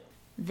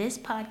This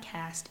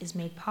podcast is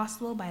made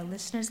possible by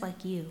listeners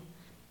like you.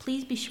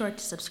 Please be sure to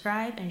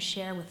subscribe and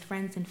share with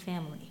friends and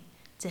family.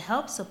 To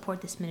help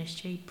support this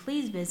ministry,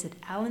 please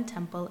visit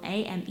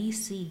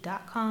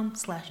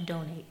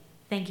allentempleamec.com/donate.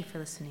 Thank you for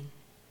listening.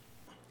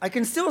 I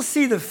can still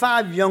see the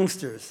 5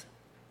 youngsters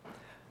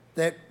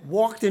that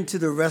walked into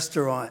the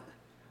restaurant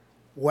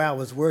where I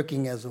was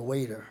working as a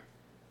waiter.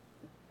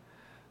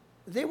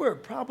 They were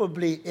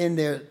probably in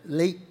their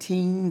late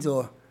teens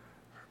or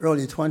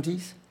early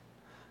 20s.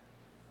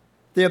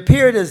 They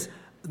appeared as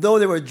though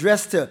they were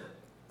dressed to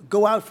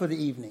go out for the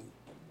evening,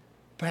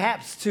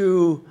 perhaps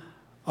to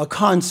a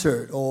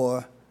concert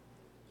or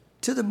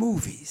to the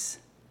movies.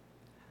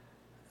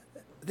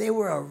 They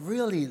were a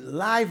really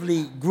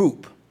lively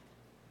group.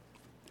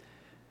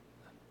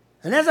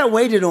 And as I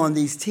waited on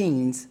these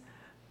teens,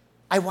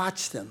 I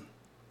watched them.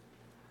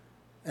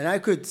 And I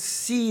could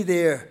see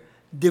their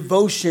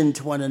devotion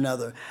to one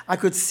another. I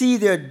could see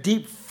their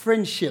deep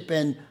friendship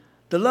and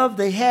the love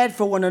they had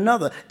for one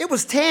another. It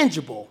was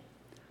tangible.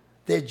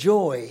 Their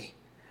joy,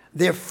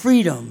 their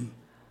freedom,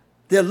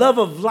 their love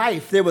of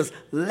life. There was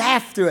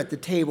laughter at the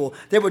table.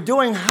 They were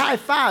doing high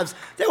fives.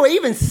 They were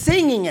even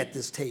singing at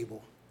this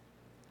table.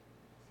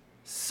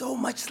 So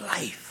much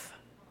life.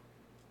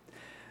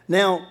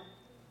 Now,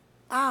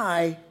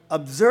 I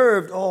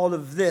observed all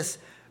of this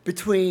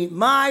between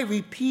my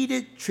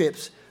repeated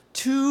trips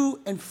to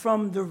and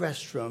from the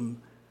restroom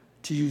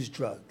to use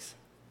drugs.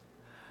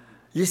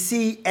 You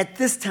see, at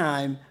this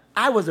time,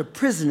 I was a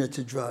prisoner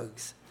to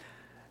drugs,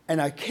 and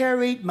I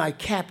carried my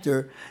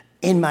captor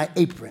in my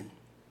apron.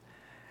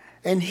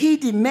 And he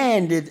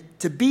demanded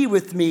to be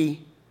with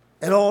me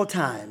at all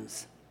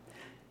times.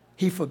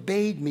 He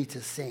forbade me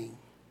to sing.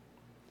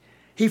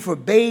 He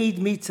forbade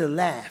me to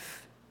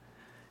laugh.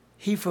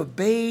 He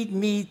forbade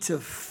me to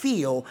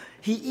feel.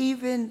 He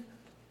even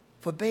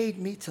forbade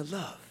me to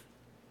love.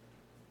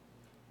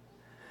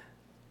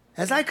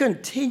 As I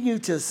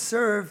continued to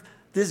serve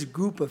this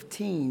group of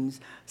teens,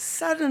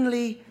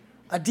 suddenly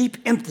a deep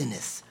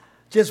emptiness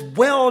just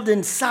welled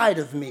inside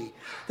of me.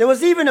 There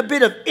was even a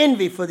bit of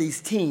envy for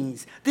these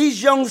teens.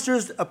 These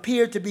youngsters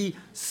appeared to be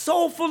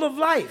so full of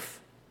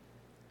life,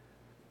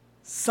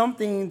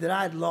 something that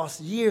I'd lost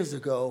years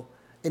ago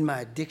in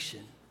my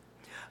addiction.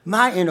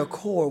 My inner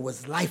core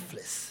was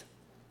lifeless.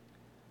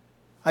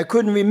 I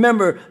couldn't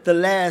remember the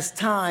last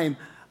time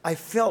I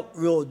felt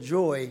real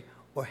joy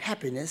or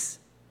happiness,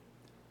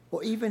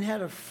 or even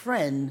had a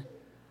friend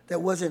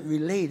that wasn't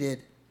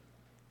related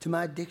to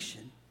my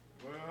addiction.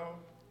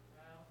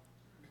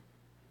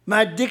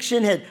 My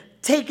addiction had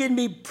taken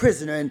me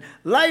prisoner, and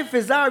life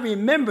as I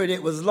remembered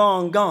it was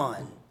long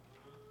gone.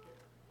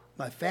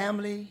 My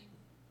family,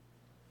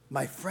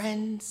 my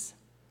friends,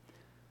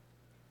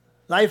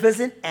 life as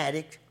an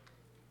addict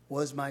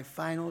was my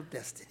final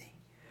destiny.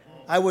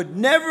 I would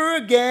never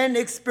again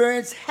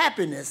experience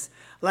happiness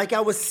like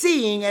I was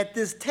seeing at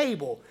this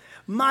table.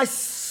 My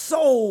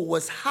soul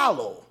was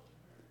hollow,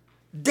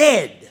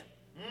 dead.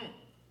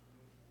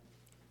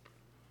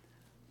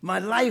 My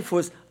life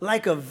was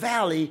like a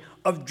valley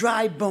of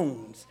dry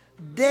bones,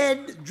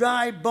 dead,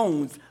 dry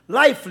bones,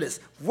 lifeless,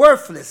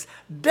 worthless,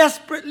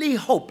 desperately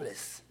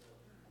hopeless.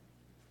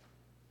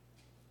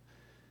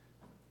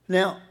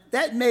 Now,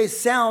 that may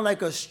sound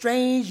like a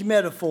strange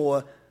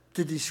metaphor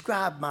to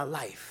describe my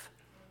life,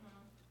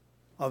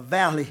 a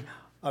valley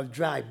of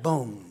dry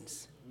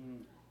bones.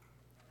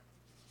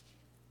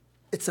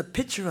 It's a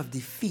picture of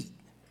defeat.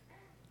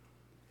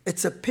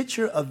 It's a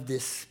picture of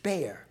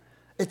despair.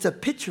 It's a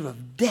picture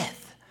of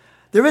death.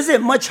 There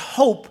isn't much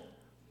hope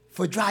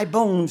for dry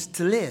bones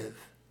to live.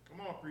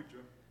 Come on,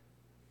 preacher.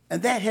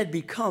 And that had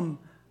become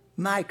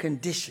my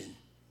condition,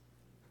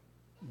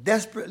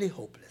 desperately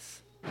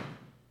hopeless.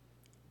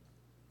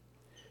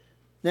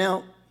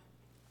 Now,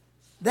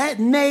 that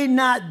may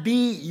not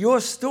be your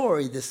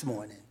story this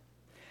morning.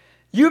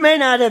 You may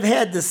not have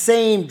had the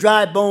same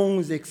dry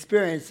bones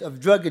experience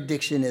of drug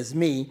addiction as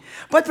me,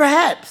 but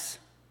perhaps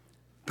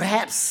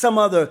some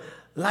other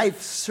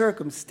life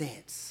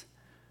circumstance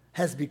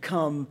has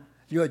become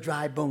your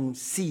dry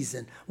bones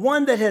season,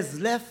 one that has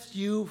left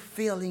you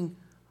feeling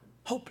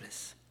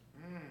hopeless.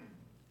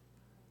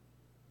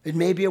 It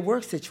may be a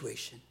work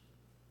situation,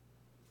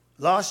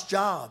 lost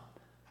job,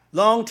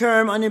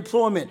 long-term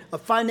unemployment, a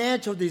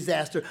financial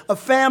disaster, a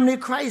family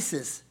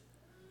crisis,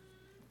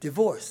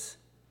 divorce,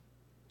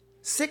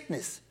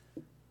 sickness,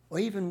 or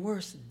even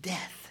worse,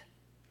 death.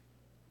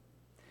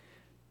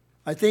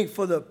 I think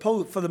for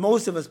the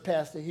most of us,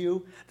 Pastor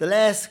Hugh, the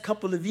last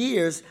couple of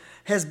years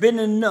has been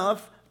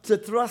enough to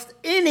thrust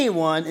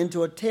anyone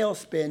into a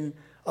tailspin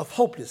of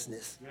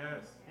hopelessness.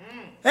 Yes.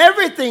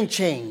 Everything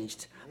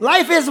changed.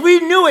 Life as we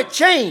knew it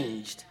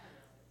changed.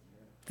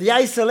 The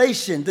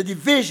isolation, the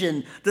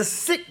division, the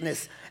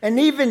sickness, and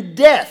even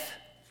death.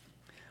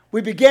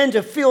 We began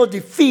to feel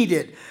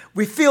defeated.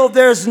 We feel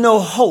there's no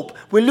hope.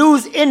 We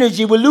lose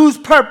energy. We lose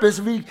purpose.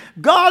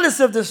 Regardless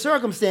of the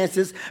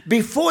circumstances,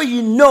 before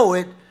you know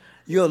it,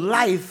 your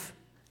life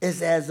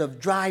is as of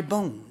dry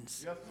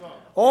bones. Yes, sir.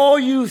 All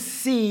you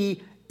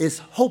see is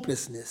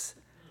hopelessness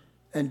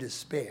and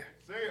despair.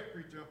 Say it,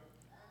 preacher.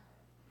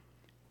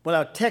 Well,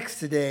 our text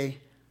today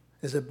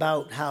is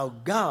about how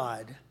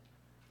God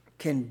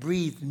can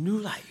breathe new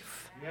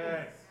life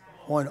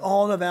on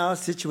all of our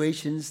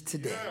situations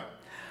today.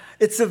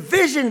 It's a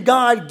vision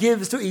God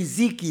gives to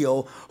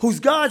Ezekiel,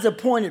 who's God's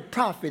appointed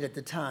prophet at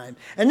the time.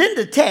 And in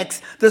the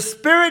text, the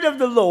Spirit of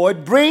the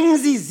Lord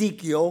brings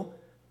Ezekiel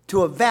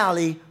to a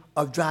valley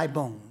of dry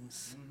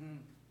bones.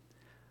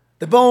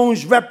 The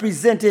bones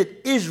represented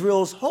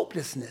Israel's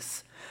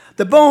hopelessness.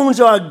 The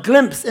bones are a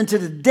glimpse into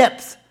the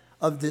depths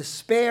of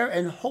despair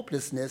and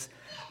hopelessness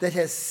that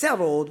has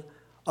settled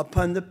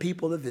upon the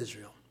people of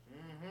Israel.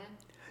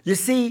 You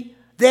see,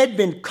 they'd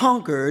been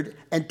conquered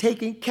and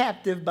taken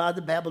captive by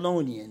the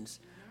Babylonians.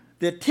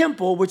 Their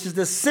temple, which is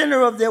the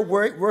center of their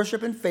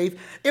worship and faith,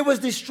 it was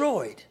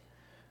destroyed.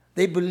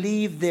 They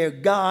believed their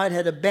God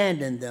had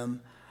abandoned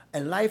them,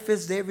 and life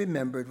as they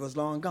remembered was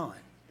long gone.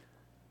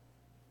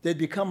 They'd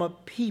become a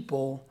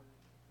people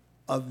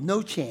of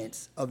no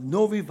chance, of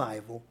no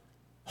revival,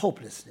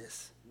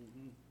 hopelessness.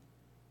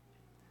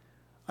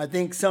 I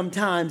think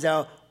sometimes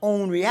our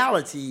own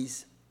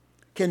realities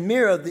can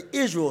mirror the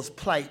Israel's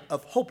plight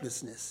of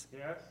hopelessness.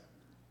 Yes.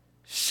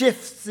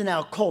 Shifts in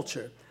our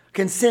culture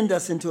can send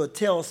us into a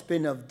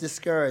tailspin of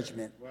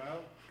discouragement.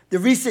 Well, the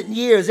recent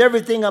years,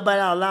 everything about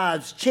our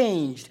lives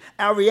changed.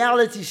 Our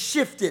reality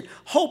shifted.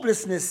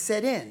 Hopelessness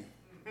set in.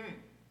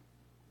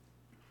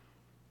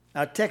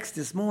 Our text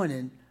this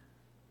morning,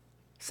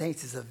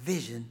 saints, is a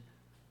vision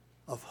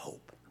of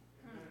hope.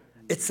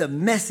 It's a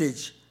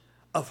message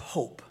of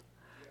hope.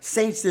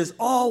 Saints, there's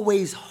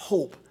always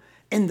hope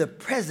in the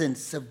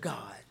presence of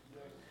God.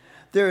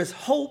 There is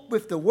hope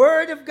with the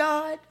Word of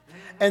God,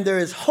 and there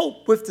is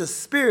hope with the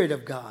Spirit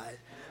of God.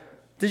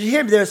 Did you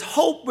hear me? There's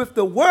hope with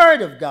the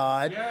Word of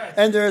God,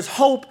 and there is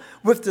hope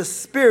with the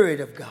Spirit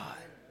of God.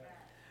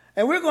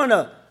 And we're going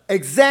to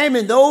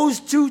examine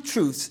those two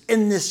truths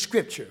in this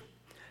scripture.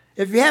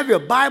 If you have your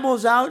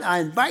Bibles out, I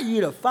invite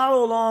you to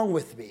follow along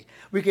with me.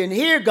 We can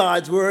hear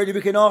God's Word, and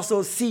we can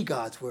also see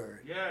God's Word.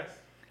 Yes.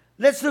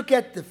 Let's look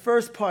at the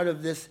first part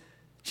of this,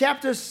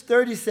 chapter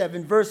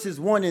 37, verses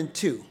 1 and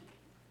 2.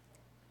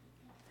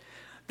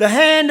 The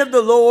hand of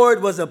the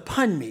Lord was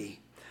upon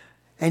me,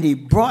 and he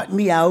brought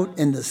me out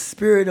in the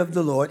spirit of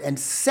the Lord and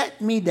set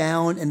me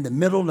down in the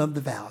middle of the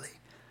valley.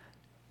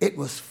 It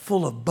was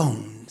full of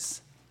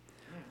bones.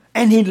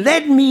 And he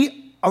led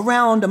me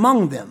around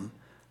among them,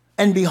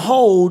 and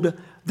behold,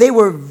 there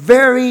were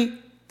very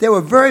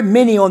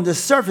many on the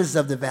surface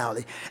of the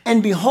valley,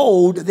 and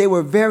behold, they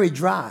were very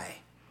dry.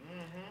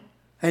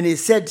 And he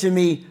said to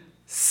me,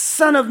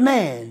 Son of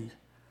man,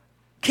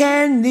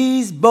 can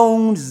these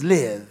bones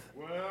live?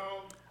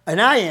 Well.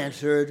 And I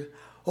answered,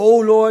 O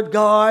Lord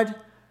God,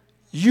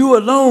 you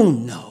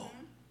alone know.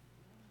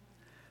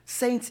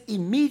 Saints,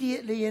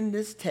 immediately in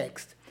this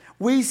text,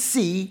 we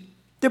see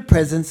the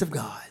presence of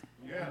God.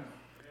 Yeah.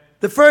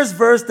 The first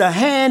verse, the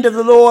hand of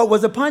the Lord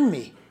was upon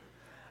me.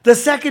 The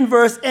second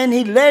verse, and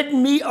he led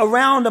me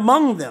around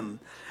among them.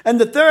 And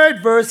the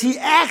third verse, he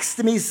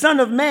asked me, Son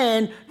of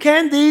man,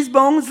 can these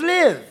bones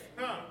live?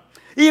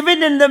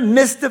 Even in the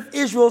midst of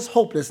Israel's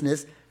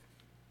hopelessness,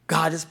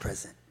 God is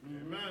present.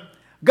 Amen.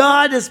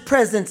 God is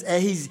present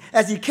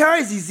as he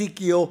carries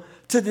Ezekiel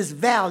to this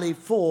valley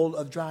full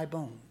of dry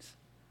bones.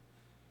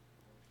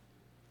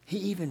 He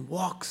even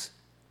walks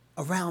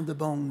around the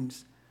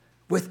bones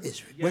with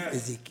Israel, with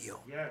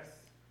Ezekiel. Yes.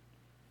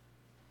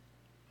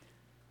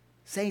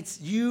 Saints,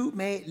 you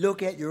may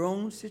look at your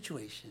own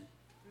situation,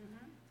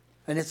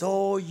 and it's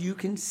all you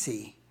can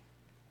see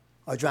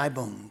are dry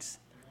bones.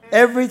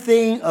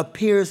 Everything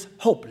appears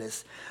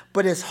hopeless,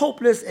 but as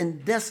hopeless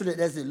and desolate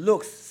as it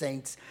looks,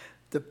 saints,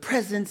 the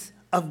presence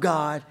of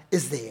God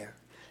is there.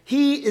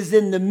 He is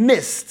in the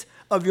midst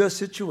of your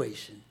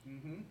situation.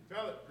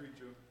 Tell it,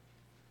 preacher.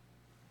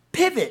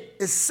 Pivot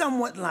is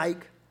somewhat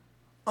like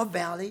a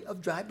valley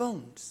of dry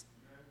bones.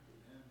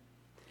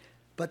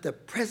 But the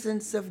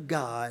presence of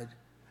God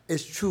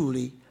is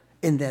truly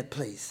in that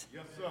place.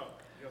 Yes, sir. Yes,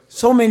 sir.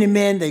 So many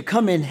men, they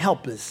come in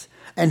helpless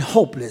and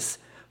hopeless,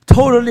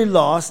 totally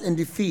lost and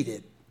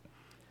defeated.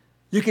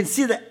 You can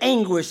see the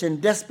anguish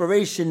and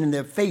desperation in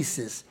their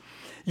faces.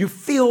 You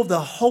feel the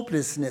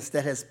hopelessness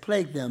that has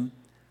plagued them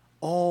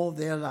all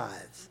their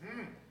lives.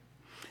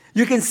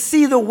 You can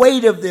see the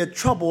weight of their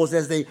troubles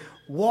as they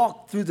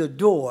walk through the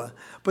door.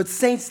 But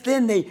saints,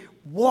 then they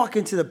walk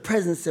into the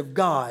presence of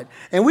God,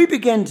 and we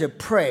begin to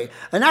pray.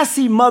 And I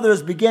see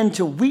mothers begin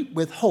to weep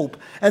with hope,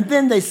 and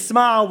then they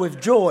smile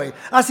with joy.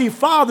 I see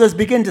fathers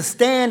begin to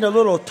stand a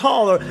little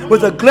taller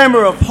with a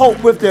glimmer of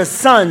hope with their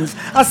sons.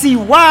 I see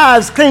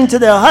wives cling to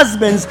their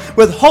husbands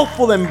with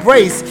hopeful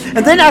embrace.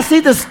 And then I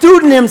see the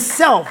student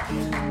himself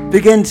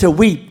begin to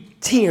weep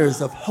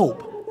tears of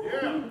hope.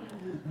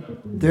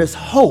 There's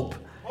hope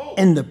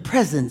in the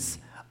presence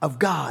of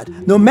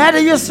God. No matter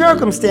your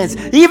circumstance,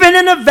 even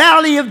in a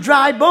valley of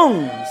dry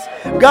bones,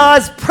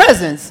 God's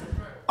presence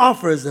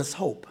offers us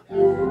hope.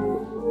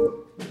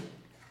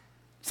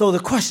 So the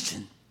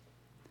question,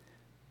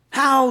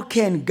 how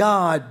can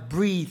God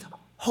breathe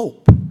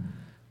hope?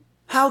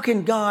 How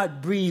can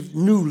God breathe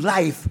new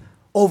life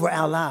over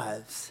our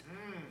lives?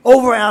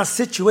 over our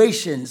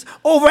situations,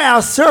 over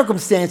our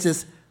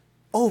circumstances,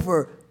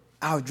 over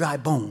our dry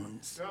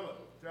bones. Tell it.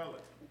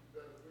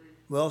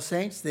 Well,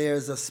 saints,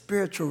 there's a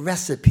spiritual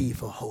recipe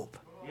for hope.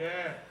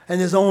 Yeah.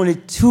 And there's only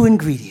two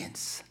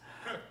ingredients: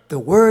 the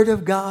Word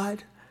of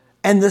God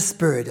and the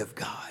Spirit of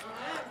God.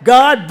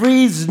 God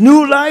breathes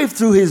new life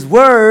through His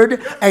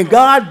Word, and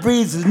God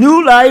breathes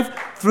new life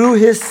through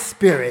His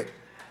Spirit.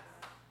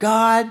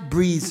 God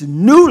breathes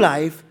new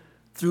life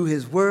through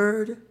His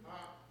Word,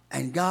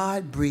 and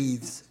God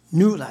breathes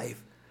new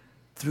life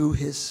through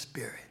His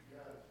Spirit.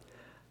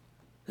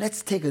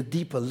 Let's take a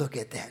deeper look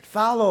at that.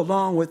 Follow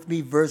along with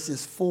me,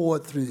 verses 4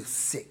 through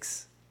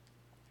 6.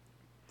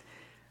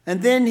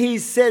 And then He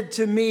said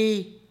to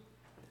me,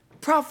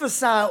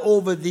 prophesy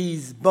over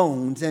these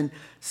bones and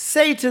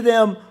say to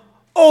them,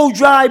 O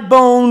dry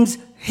bones,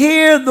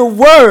 hear the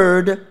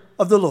word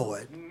of the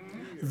Lord.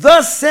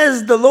 Thus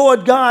says the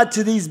Lord God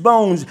to these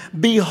bones,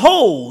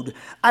 behold,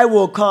 I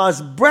will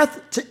cause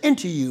breath to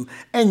enter you,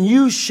 and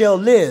you shall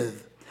live.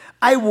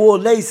 I will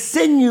lay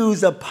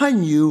sinews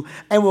upon you,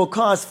 and will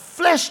cause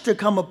flesh to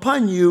come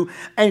upon you,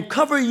 and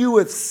cover you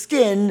with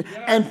skin,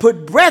 and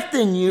put breath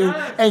in you,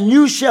 and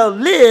you shall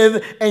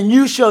live, and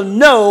you shall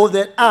know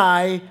that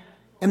I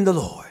am the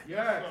Lord.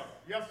 Yes,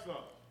 sir.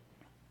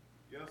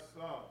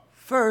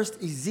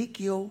 First,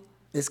 Ezekiel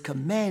is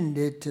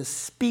commanded to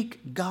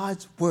speak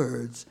God's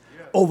words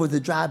over the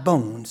dry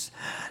bones.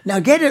 Now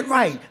get it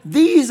right.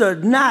 These are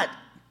not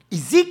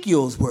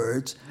Ezekiel's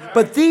words,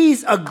 but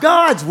these are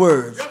God's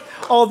words.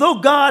 Although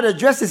God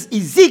addresses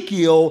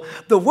Ezekiel,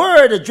 the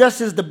word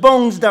addresses the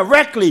bones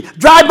directly.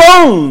 Dry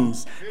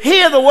bones,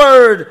 hear the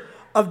word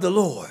of the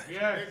Lord. Make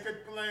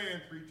it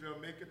plain, preacher.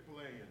 Make it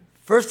plain.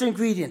 First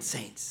ingredient,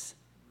 saints,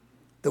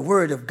 the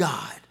word of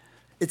God.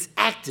 It's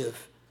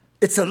active.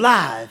 It's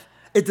alive.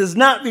 It does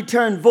not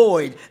return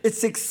void. It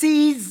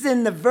succeeds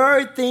in the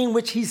very thing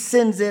which He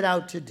sends it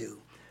out to do.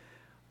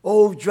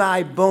 O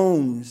dry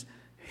bones,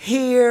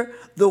 hear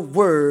the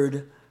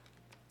word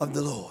of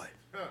the Lord.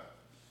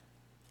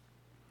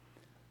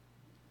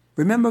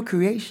 Remember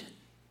creation?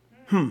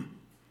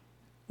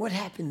 What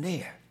happened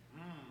there?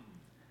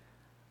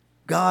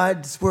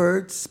 God's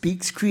word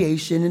speaks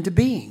creation into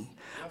being.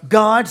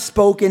 God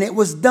spoke and it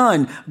was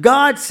done.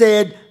 God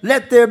said,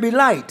 let there be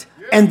light,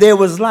 and there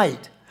was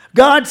light.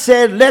 God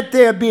said, let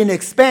there be an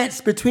expanse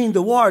between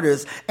the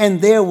waters,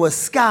 and there was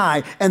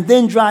sky, and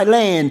then dry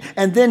land,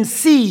 and then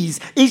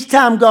seas. Each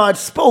time God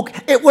spoke,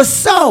 it was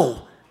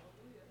so.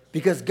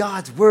 Because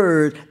God's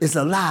word is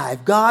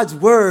alive. God's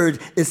word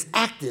is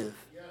active.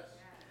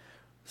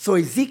 So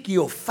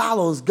Ezekiel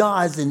follows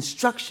God's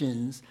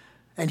instructions,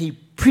 and he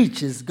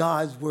preaches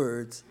God's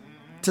words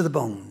to the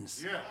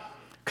bones.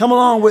 Come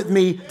along with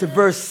me to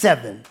verse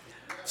 7.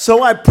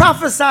 So I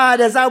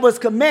prophesied as I was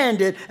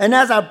commanded, and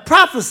as I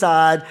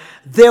prophesied,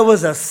 there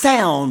was a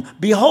sound,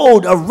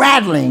 behold, a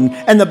rattling,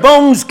 and the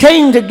bones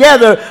came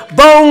together,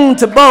 bone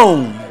to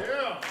bone.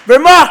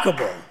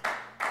 Remarkable.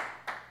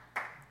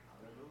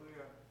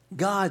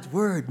 God's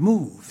word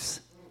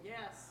moves.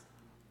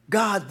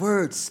 God's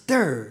word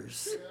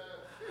stirs.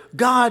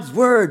 God's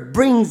word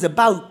brings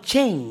about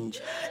change.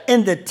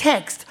 In the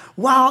text,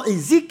 while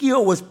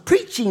Ezekiel was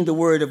preaching the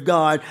word of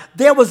God,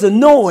 there was a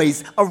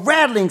noise, a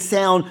rattling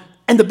sound,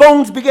 and the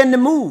bones began to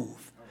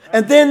move.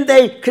 And then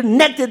they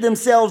connected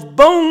themselves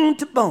bone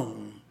to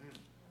bone.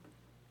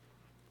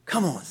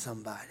 Come on,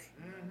 somebody.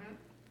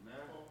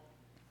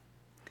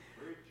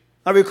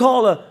 I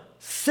recall a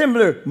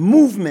similar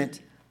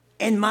movement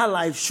in my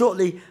life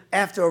shortly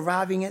after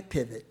arriving at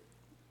Pivot.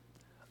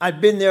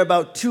 I'd been there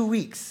about 2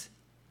 weeks.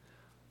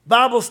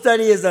 Bible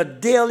study is a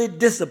daily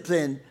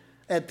discipline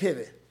at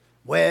Pivot.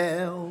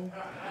 Well,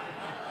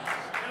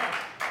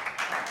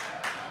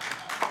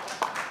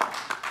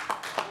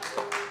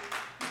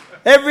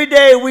 every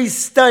day we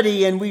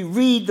study and we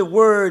read the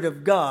Word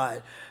of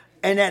God.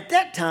 And at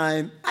that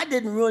time, I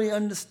didn't really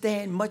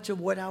understand much of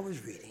what I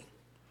was reading.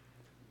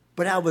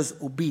 But I was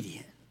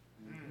obedient.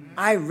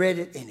 I read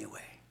it anyway.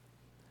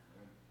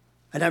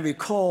 And I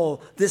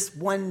recall this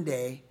one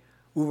day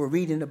we were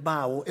reading the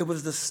Bible. It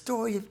was the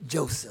story of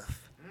Joseph.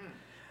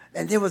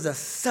 And there was a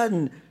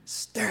sudden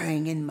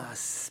stirring in my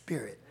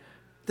spirit.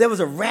 There was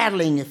a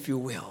rattling, if you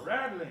will.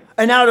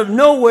 And out of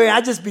nowhere,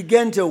 I just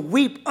began to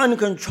weep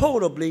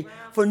uncontrollably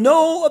for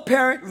no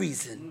apparent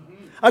reason.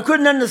 I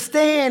couldn't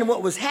understand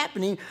what was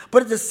happening,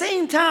 but at the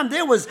same time,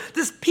 there was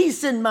this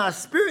peace in my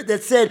spirit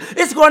that said,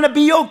 it's going to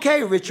be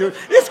okay, Richard.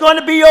 It's going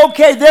to be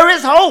okay. There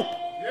is hope.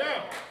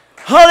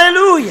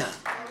 Hallelujah.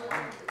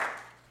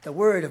 The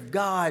word of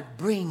God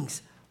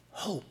brings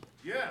hope.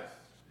 Yes.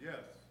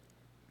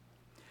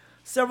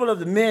 Several of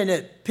the men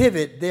at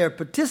Pivot, they're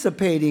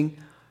participating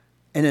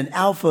in an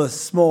alpha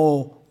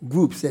small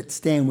groups at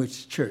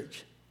Stanwich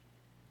Church.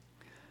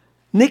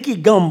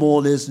 Nicky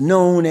Gumbel is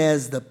known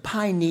as the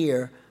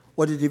pioneer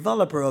or the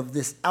developer of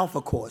this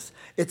alpha course.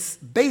 It's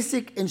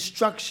basic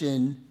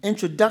introduction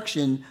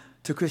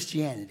to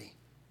Christianity.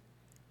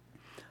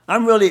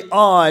 I'm really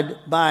awed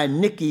by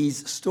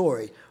Nicky's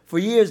story. For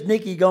years,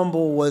 Nicky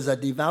Gumbel was a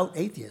devout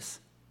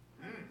atheist.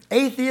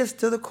 Atheist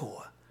to the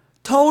core.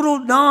 total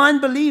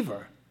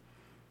non-believer.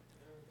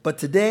 But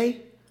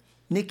today,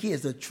 Nikki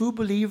is a true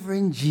believer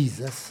in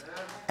Jesus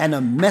and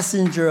a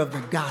messenger of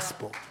the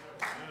gospel.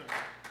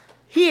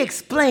 He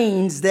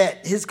explains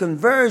that his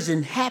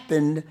conversion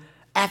happened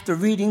after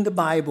reading the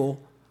Bible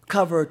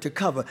cover to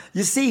cover.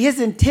 You see, his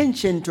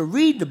intention to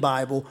read the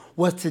Bible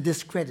was to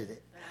discredit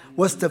it,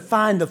 was to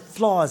find the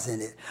flaws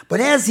in it. But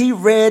as he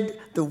read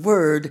the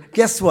word,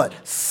 guess what?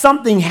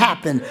 Something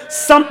happened.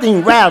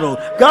 Something rattled.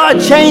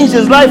 God changed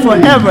his life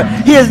forever.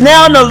 He is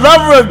now the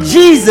lover of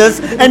Jesus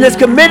and is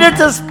committed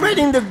to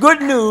spreading the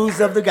good news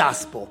of the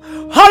gospel.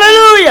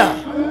 Hallelujah!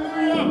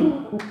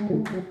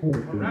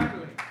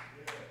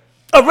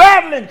 A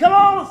rattling. Come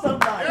on,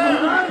 somebody.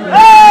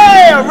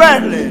 Hey, a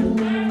rattling.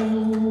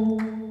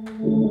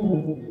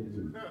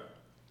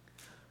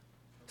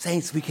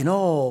 Saints, we can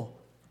all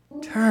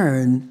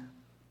turn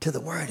to the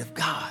Word of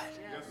God.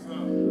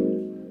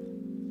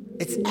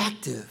 It's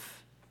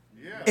active.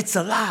 It's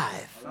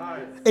alive.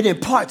 It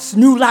imparts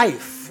new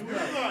life.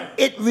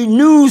 It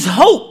renews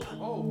hope.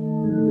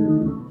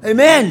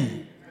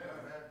 Amen.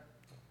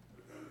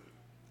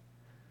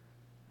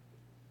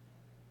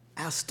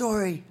 Our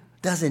story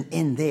doesn't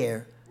end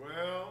there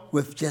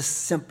with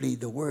just simply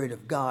the Word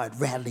of God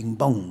rattling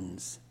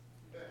bones.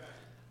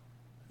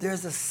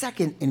 There's a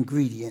second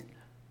ingredient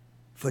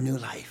for new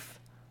life,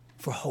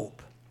 for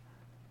hope.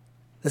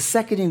 The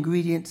second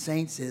ingredient,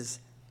 saints, is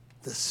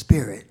the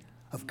Spirit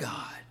of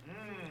God.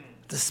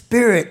 The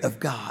Spirit of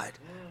God.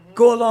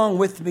 Go along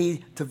with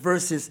me to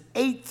verses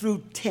 8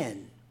 through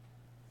 10.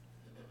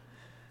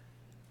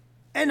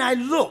 And I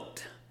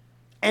looked,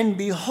 and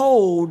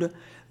behold,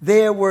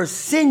 there were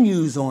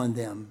sinews on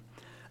them,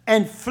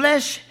 and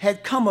flesh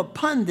had come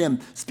upon them,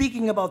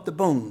 speaking about the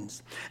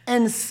bones,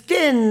 and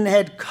skin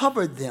had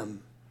covered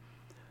them,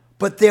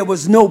 but there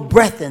was no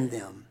breath in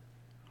them.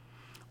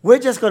 We're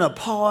just going to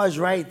pause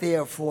right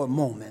there for a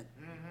moment.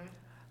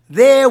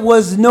 There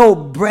was no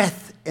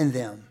breath in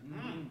them.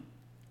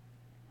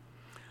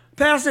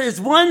 Pastor,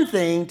 it's one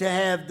thing to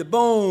have the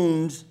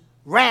bones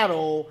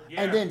rattle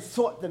and then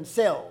sort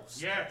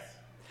themselves. Yes.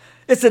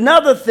 It's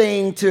another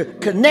thing to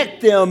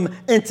connect them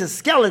into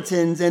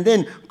skeletons and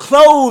then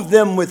clothe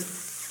them with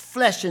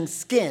flesh and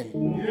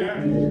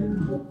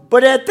skin.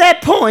 But at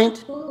that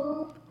point,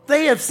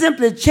 they have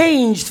simply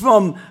changed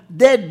from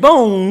dead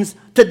bones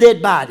to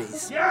dead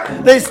bodies.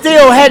 They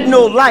still had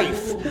no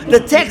life. The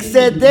text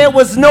said there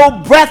was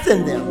no breath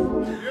in them.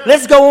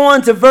 Let's go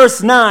on to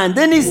verse 9.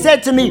 Then he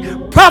said to me,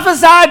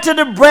 prophesy to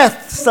the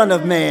breath, son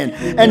of man,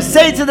 and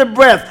say to the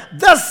breath,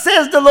 thus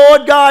says the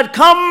Lord God,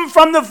 come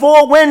from the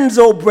four winds,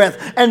 O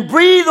breath, and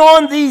breathe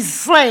on these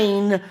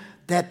slain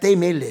that they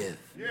may live.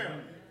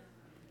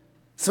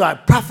 So I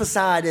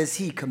prophesied as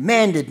he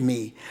commanded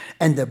me,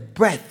 and the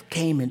breath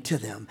came into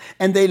them,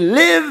 and they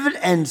lived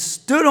and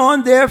stood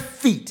on their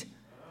feet,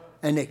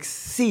 an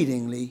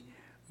exceedingly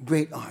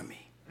great army.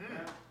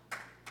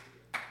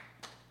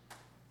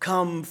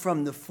 Come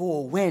from the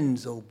four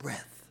winds, O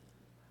breath,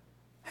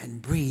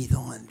 and breathe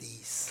on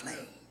these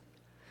slain,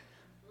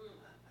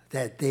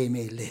 that they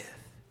may live.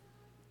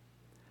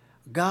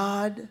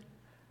 God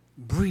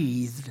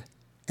breathed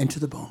into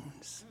the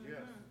bones.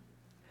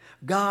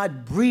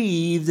 God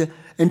breathed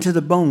into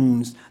the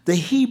bones. The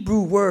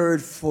Hebrew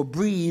word for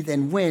breathe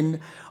and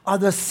wind are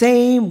the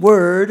same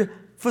word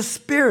for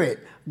spirit.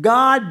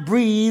 God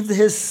breathed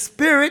his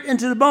spirit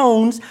into the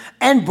bones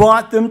and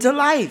brought them to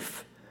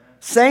life.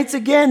 Saints,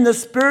 again, the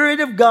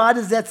Spirit of God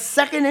is that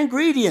second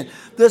ingredient.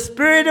 The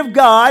Spirit of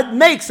God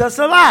makes us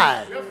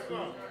alive. Yes,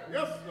 sir.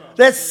 Yes, sir.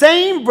 That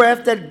same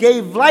breath that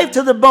gave life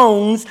to the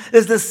bones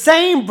is the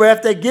same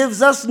breath that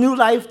gives us new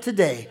life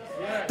today.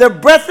 The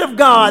breath of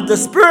God, the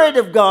Spirit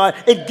of God,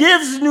 it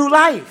gives new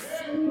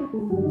life.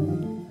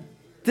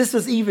 This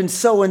was even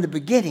so in the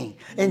beginning.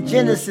 In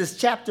Genesis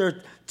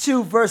chapter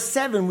 2, verse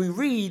 7, we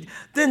read,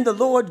 then the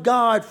Lord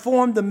God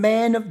formed the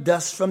man of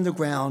dust from the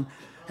ground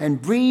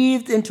and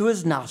breathed into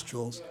his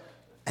nostrils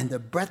and the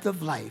breath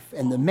of life,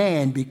 and the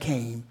man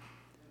became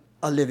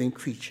a living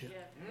creature.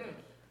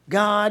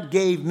 God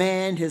gave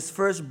man his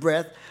first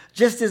breath,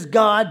 just as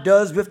God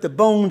does with the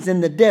bones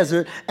in the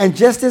desert, and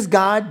just as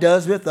God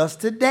does with us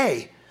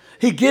today.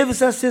 He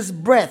gives us his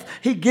breath.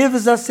 He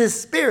gives us his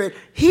spirit.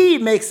 He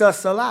makes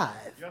us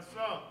alive. Yes,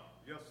 sir.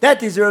 Yes, sir. That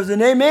deserves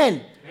an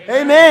amen.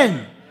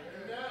 Amen.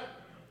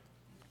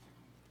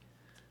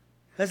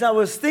 As I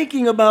was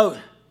thinking about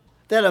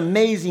that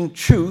amazing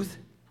truth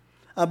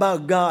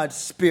about God's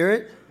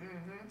Spirit,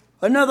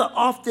 another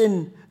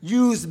often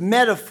used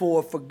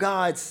metaphor for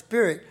God's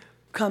Spirit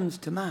comes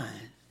to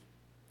mind.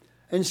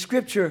 In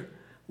Scripture,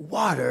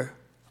 water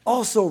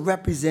also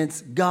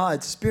represents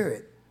God's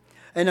Spirit.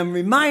 And I'm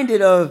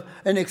reminded of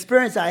an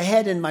experience I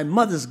had in my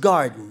mother's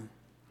garden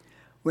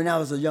when I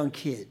was a young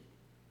kid.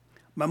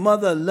 My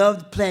mother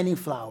loved planting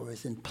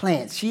flowers and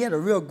plants. She had a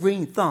real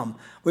green thumb.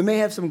 We may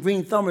have some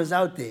green thumbers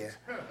out there.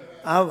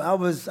 I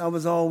was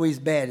always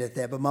bad at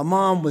that, but my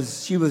mom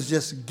was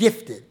just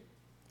gifted.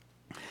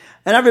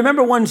 And I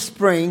remember one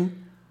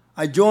spring,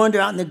 I joined her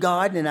out in the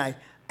garden and I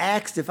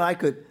asked if I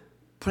could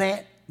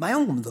plant my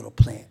own little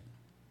plant.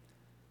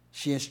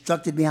 she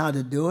instructed me how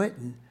to do it.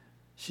 And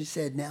she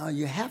said, now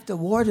you have to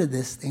water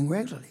this thing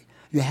regularly.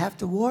 You have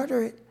to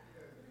water it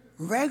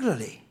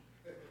regularly.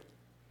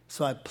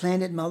 So I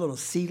planted my little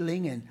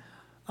seedling, and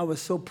I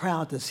was so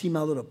proud to see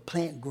my little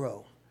plant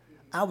grow.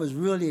 I was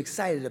really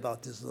excited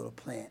about this little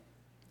plant.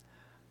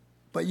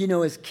 But, you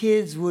know, as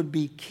kids would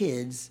be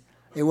kids,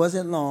 it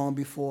wasn't long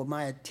before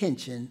my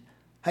attention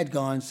had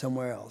gone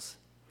somewhere else.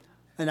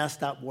 And I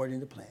stopped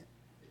watering the plant.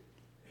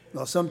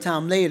 Well,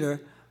 sometime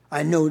later,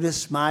 I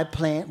noticed my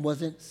plant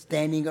wasn't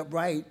standing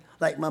upright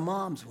like my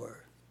mom's were.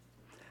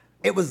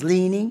 It was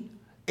leaning,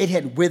 it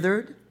had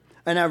withered,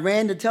 and I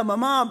ran to tell my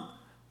mom,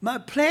 my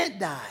plant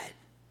died.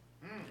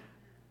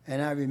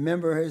 And I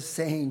remember her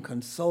saying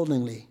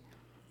consolingly,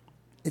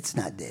 it's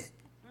not dead.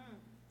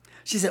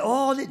 She said,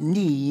 all it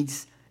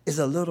needs is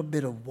a little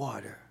bit of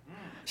water.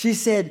 She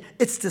said,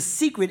 it's the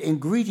secret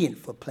ingredient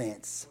for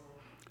plants.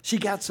 She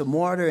got some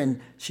water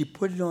and she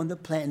put it on the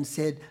plant and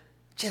said,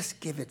 just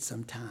give it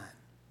some time.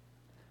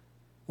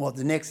 Well,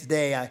 the next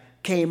day I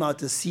came out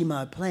to see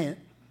my plant,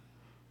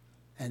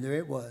 and there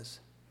it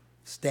was,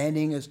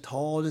 standing as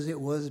tall as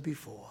it was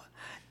before.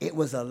 It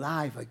was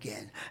alive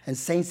again. And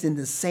saints, in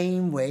the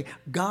same way,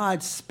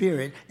 God's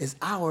Spirit is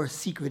our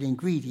secret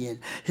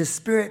ingredient. His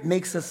Spirit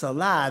makes us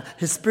alive.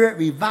 His Spirit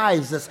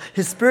revives us.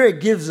 His Spirit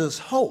gives us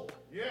hope.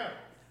 Yeah.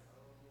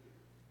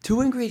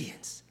 2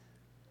 ingredients: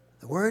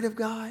 the Word of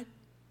God,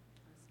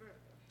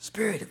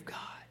 Spirit of God.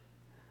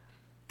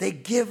 They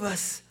give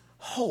us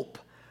hope.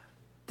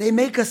 They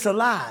make us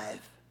alive.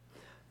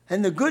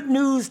 And the good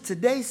news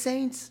today,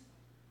 saints,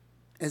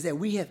 is that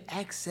we have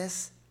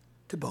access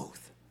to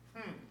both.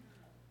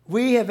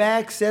 We have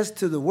access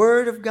to the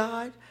Word of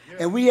God,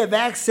 and we have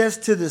access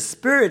to the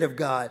Spirit of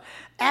God.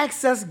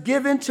 Access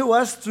given to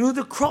us through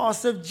the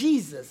cross of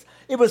Jesus.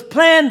 It was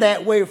planned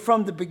that way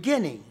from the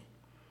beginning.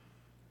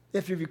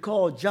 If you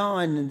recall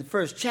John in the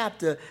 1st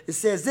chapter, it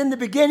says, in the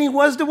beginning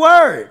was the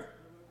Word,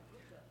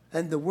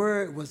 and the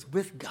Word was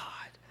with God.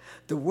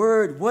 The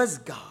Word was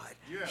God.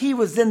 Yeah. He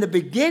was in the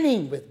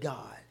beginning with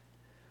God.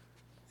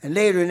 And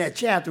later in that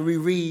chapter, we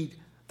read,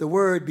 the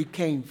Word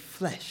became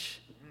flesh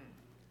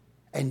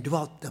and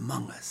dwelt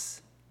among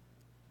us.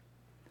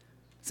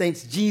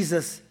 Saints,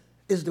 Jesus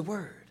is the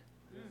Word.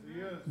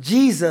 Yes,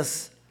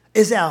 Jesus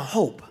is our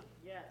hope.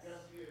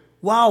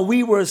 While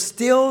we were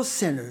still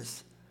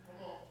sinners,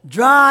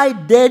 dry,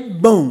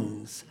 dead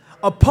bones,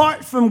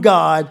 apart from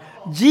God,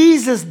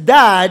 Jesus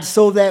died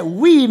so that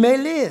we may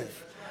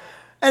live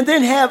and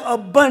then have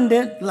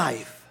abundant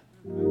life.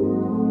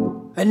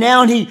 And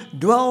now he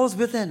dwells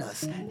within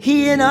us.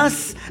 He in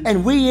us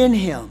and we in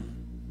him.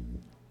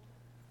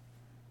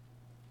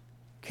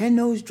 Can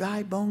those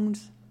dry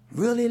bones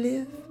really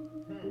live?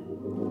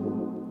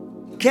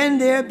 Can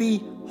there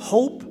be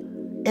hope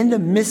in the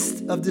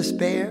midst of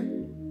despair?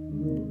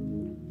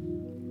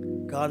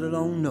 God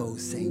alone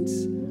knows, saints.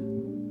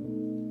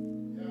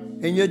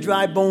 In your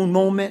dry bone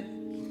moment,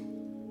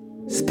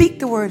 speak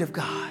the Word of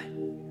God.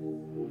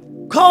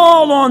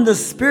 Call on the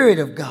Spirit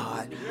of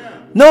God.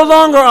 No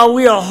longer are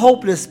we a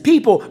hopeless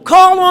people.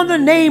 Call on the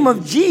name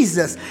of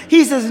Jesus.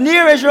 He's as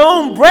near as your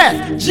own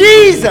breath.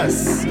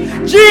 Jesus!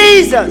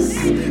 Jesus!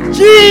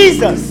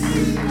 Jesus!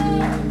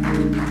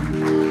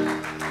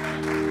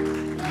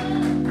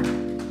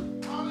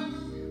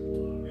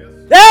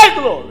 Hey,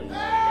 glory!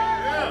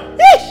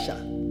 Isha.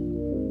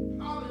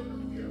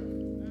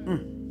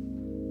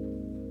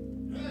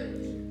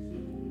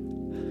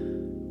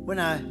 When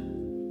I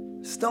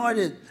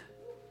started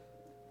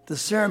the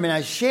sermon,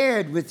 I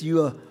shared with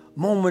you a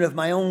moment of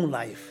my own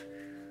life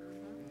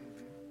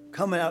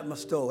coming out my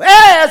stove. Hey,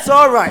 that's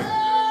all right.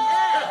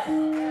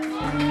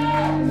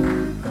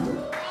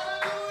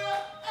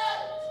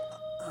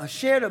 I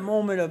shared a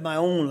moment of my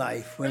own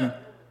life when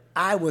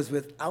I was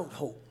without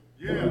hope.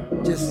 Yeah.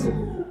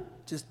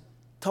 Just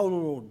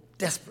total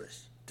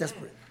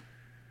desperate.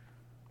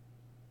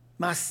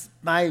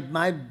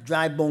 My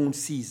dry bone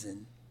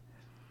season.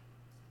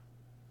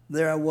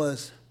 There I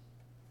was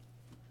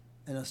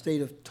in a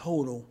state of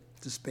total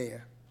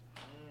despair.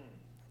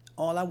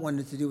 All I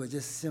wanted to do was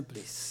just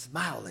simply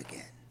smile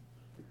again.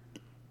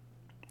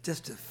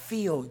 Just to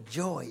feel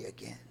joy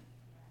again.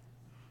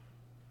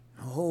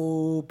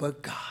 Oh,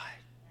 but God.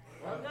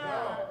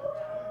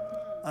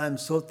 I'm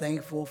so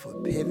thankful for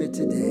Pivot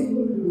today.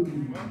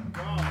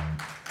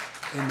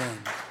 Amen.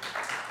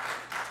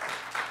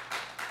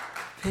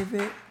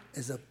 Pivot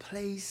is a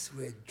place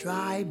where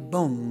dry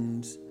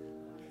bones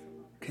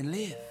can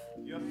live.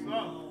 Yes,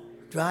 sir.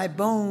 Dry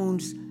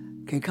bones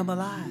can come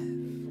alive.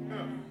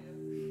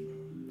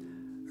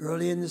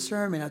 Early in the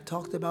sermon, I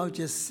talked about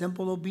just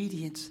simple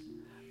obedience.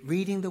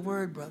 Reading the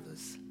Word,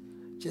 brothers.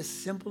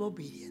 Just simple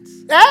obedience.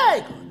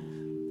 Hey!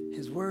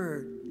 His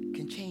Word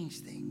can change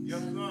things.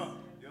 Yes, sir.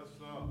 Yes,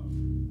 sir.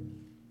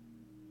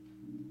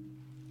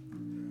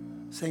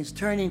 Saints,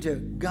 turning to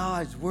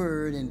God's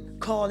Word and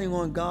calling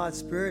on God's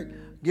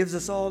Spirit gives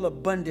us all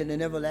abundant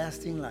and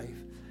everlasting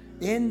life.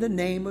 In the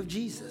name of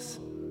Jesus.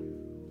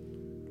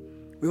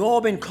 We've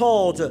all been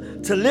called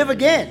to live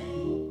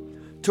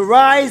again, to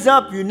rise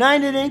up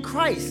united in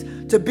Christ,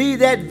 to be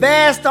that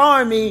vast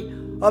army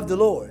of the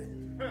Lord.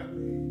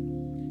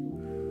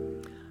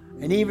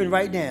 And even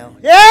right now,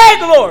 yay,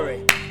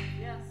 glory!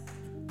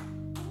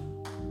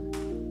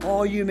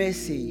 All you may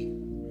see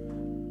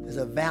is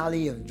a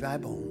valley of dry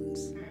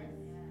bones.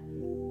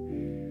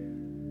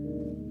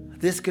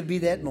 This could be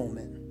that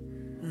moment.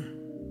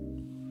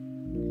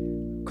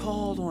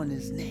 Call on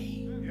his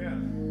name.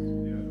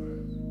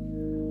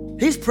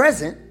 He's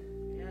present.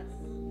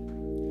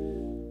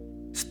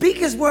 Speak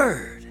his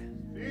word.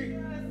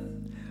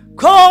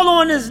 Call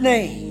on his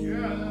name.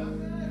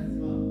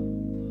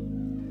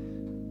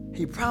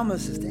 He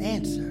promises to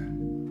answer.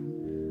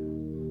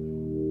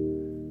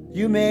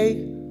 You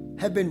may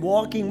have been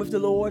walking with the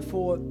Lord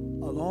for a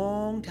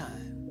long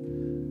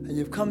time, and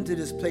you've come to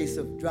this place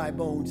of dry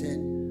bones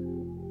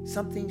and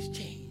something's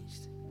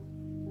changed.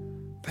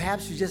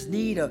 Perhaps you just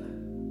need a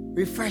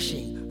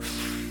refreshing.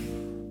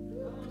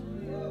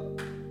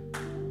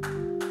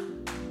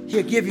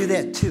 He'll give you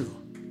that too.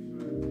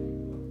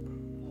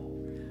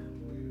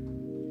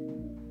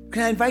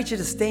 Can I invite you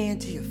to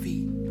stand to your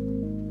feet?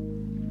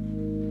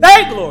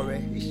 Hey, glory!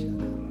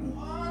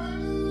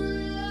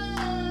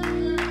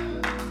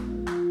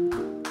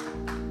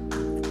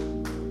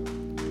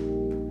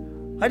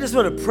 I just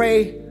want to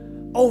pray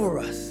over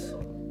us.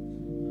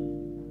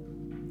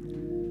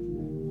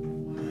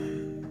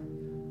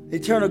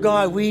 Eternal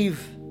God,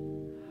 we've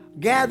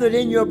gathered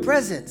in your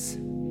presence.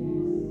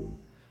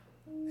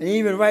 And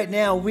even right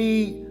now,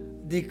 we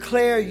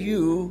declare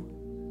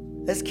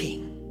you as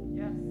King.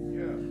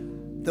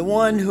 The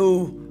one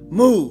who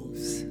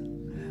moves.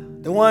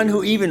 The one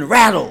who even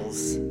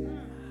rattles.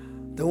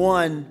 The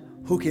one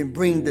who can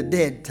bring the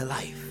dead to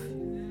life.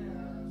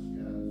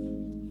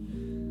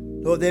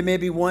 Lord, there may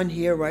be one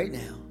here right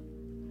now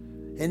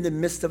in the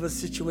midst of a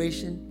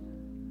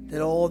situation that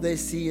all they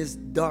see is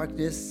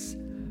darkness,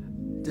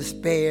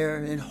 despair,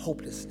 and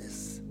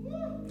hopelessness.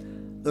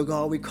 Lord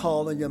God, we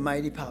call on your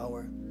mighty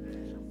power.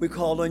 We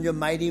call on your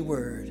mighty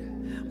word.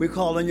 We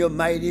call on your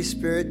mighty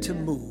spirit to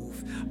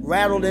move.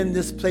 Rattle in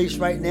this place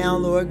right now,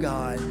 Lord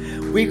God.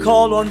 We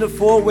call on the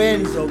four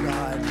winds, oh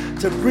God,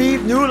 to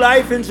breathe new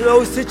life into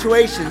those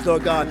situations,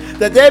 Lord God,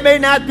 that they may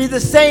not be the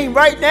same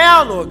right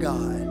now, Lord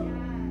God.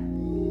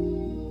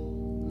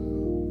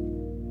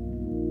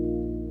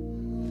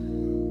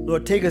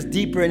 Lord, take us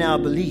deeper in our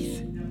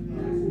belief.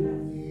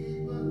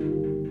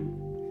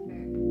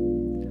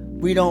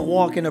 We don't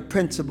walk in a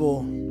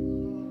principle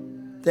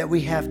that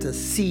we have to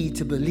see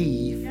to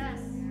believe.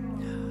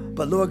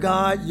 But Lord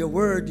God, your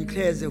word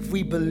declares if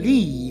we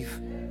believe,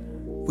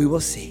 we will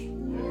see.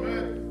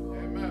 Amen.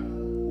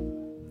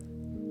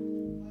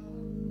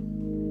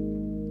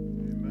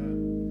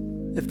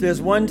 If there's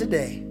one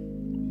today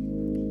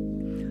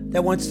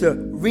that wants to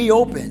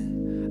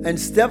reopen and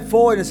step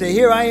forward and say,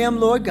 here I am,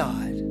 Lord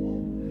God.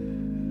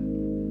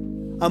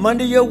 I'm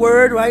under your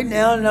word right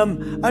now, and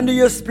I'm under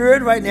your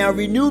spirit right now.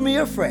 Renew me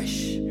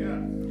afresh.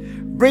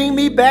 Bring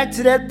me back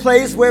to that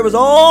place where it was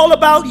all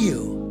about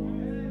you.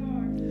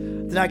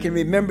 That I can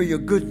remember your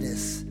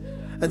goodness,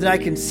 and that I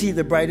can see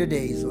the brighter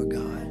days, Lord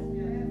God.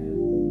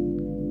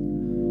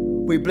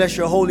 We bless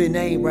your holy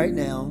name right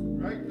now.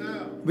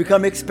 We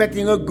come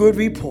expecting a good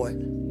report,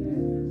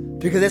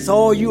 because that's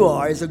all you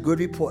are, is a good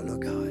report,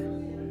 Lord God.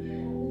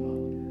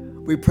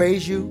 We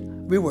praise you,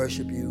 we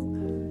worship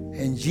you.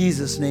 In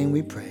Jesus' name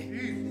we pray.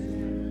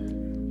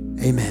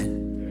 Amen.